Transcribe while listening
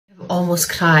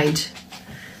almost cried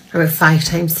about 5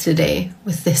 times today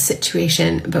with this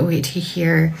situation, but wait to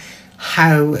hear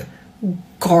how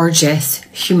gorgeous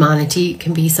humanity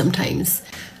can be sometimes.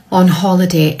 On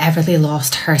holiday, Everly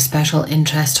lost her special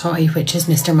interest toy, which is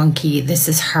Mr. Monkey. This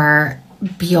is her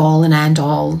be all and end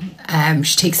all.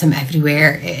 She takes him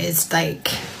everywhere. It is like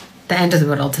the end of the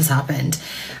world has happened.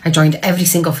 I joined every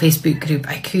single Facebook group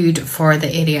I could for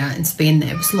the area in Spain that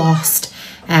it was lost,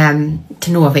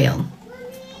 to no avail.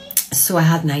 So I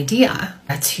had an idea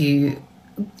to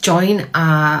join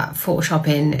a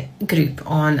photoshopping group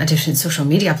on a different social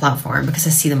media platform, because I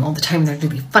see them all the time. They're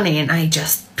really funny, and I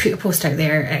just put a post out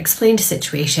there, explained the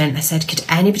situation. I said, could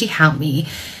anybody help me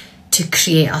to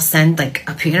create, I'll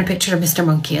put in a picture of Mr.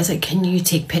 Monkey. I was like, can you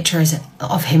take pictures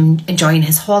of him enjoying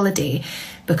his holiday,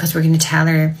 because we're going to tell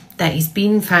her that he's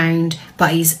been found,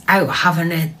 but he's out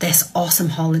having this awesome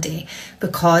holiday,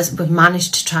 because we've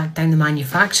managed to track down the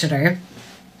manufacturer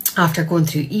after going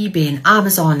through eBay and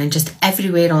Amazon and just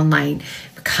everywhere online.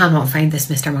 We cannot find this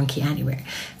Mr. Monkey anywhere.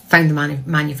 Found the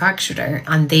manufacturer,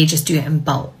 and they just do it in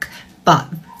bulk, but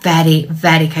very,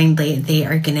 very kindly they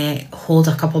are gonna hold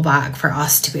a couple back for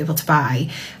us to be able to buy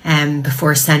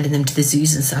before sending them to the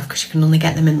zoos and stuff, because you can only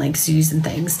get them in like zoos and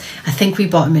things. I think we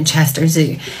bought them in Chester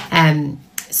Zoo,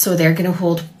 so they're gonna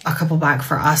hold a couple back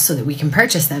for us so that we can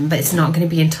purchase them, but it's not gonna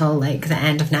be until like the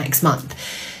end of next month.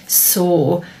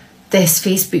 So this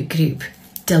Facebook group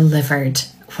delivered.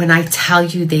 When I tell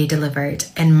you they delivered,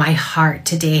 and my heart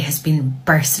today has been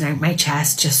bursting out my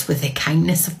chest just with the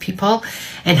kindness of people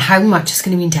and how much it's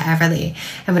going to mean to Everly.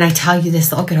 And when I tell you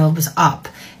this little girl was up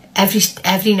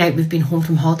every night we've been home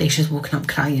from holiday, she's woken up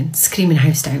crying, screaming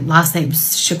house down. Last night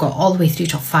she got all the way through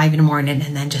till 5 in the morning,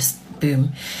 and then just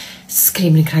boom,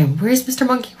 screaming and crying, where's Mr.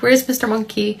 Monkey, where's Mr.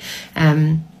 Monkey?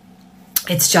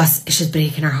 It's just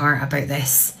breaking her heart about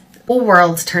this. Whole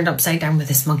world turned upside down with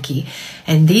this monkey,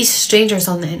 and these strangers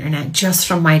on the internet, just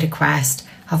from my request,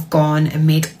 have gone and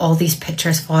made all these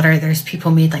pictures for her. There's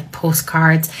people made like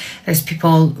postcards, there's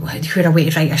people who had a way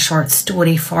to write a short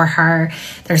story for her,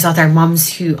 there's other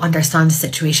mums who understand the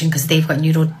situation because they've got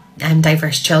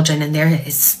neurodiverse children, and they're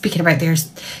speaking about their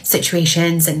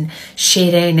situations and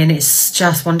sharing, and it's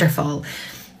just wonderful.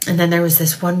 And then there was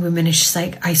this one woman, and she's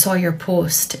like, I saw your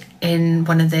post in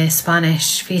one of the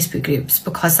Spanish Facebook groups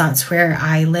because that's where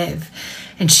I live.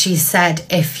 And she said,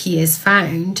 if he is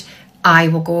found, I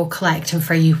will go collect him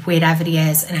for you wherever he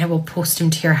is, and I will post him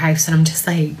to your house. And I'm just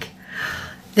like,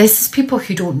 this is people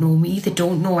who don't know me. They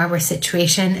don't know our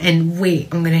situation. And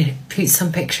wait, I'm going to put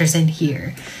some pictures in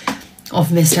here of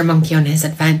Mr. Monkey on his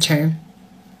adventure.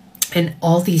 And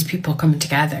all these people coming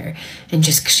together and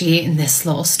just creating this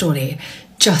little story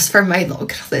just for my little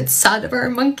girl that's sad about her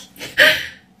monkey.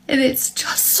 And it's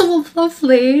just so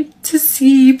lovely to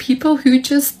see people who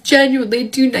just genuinely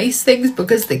do nice things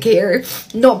because they care,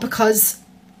 not because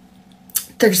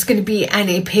there's going to be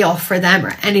any payoff for them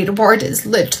or any reward. It's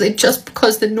literally just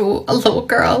because they know a little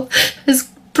girl has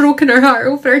broken her heart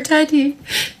over her teddy.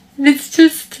 And it's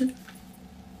the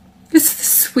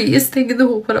sweetest thing in the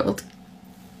whole world.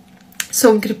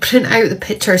 So I'm going to print out the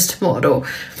pictures tomorrow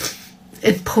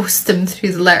and post them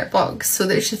through the letterbox so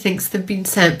that she thinks they've been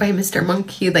sent by Mr.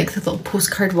 Monkey, like the little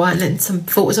postcard one, and some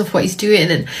photos of what he's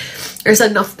doing. And there's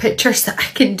enough pictures that I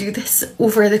can do this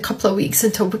over the couple of weeks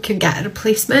until we can get a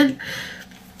replacement.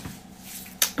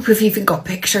 We've even got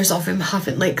pictures of him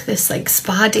having like this like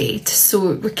spa date,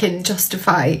 so we can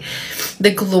justify the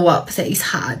glow up that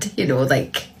he's had, you know,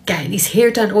 like getting his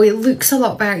hair done. Oh, he looks a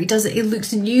lot better, he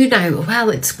looks new now. Well,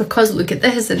 it's because look at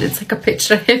this, and it's like a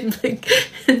picture of him like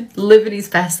living his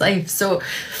best life. So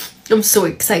I'm so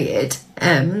excited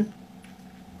that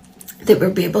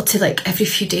we'll be able to like every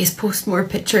few days post more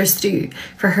pictures through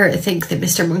for her to think that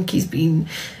Mr. Monkey's been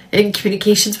in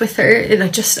communications with her. And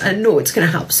I know it's going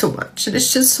to help so much, and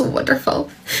it's just so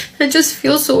wonderful. I just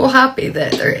feel so happy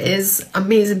that there is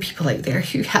amazing people out there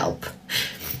who help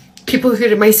people who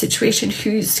are in my situation,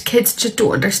 whose kids just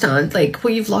don't understand, like,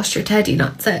 well, you've lost your teddy and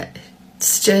that's it.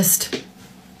 It's just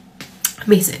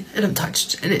amazing, and I'm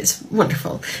touched, and it's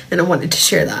wonderful, and I wanted to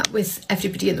share that with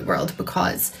everybody in the world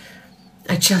because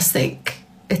I just think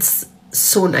it's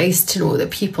so nice to know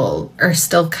that people are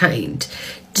still kind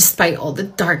despite all the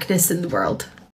darkness in the world.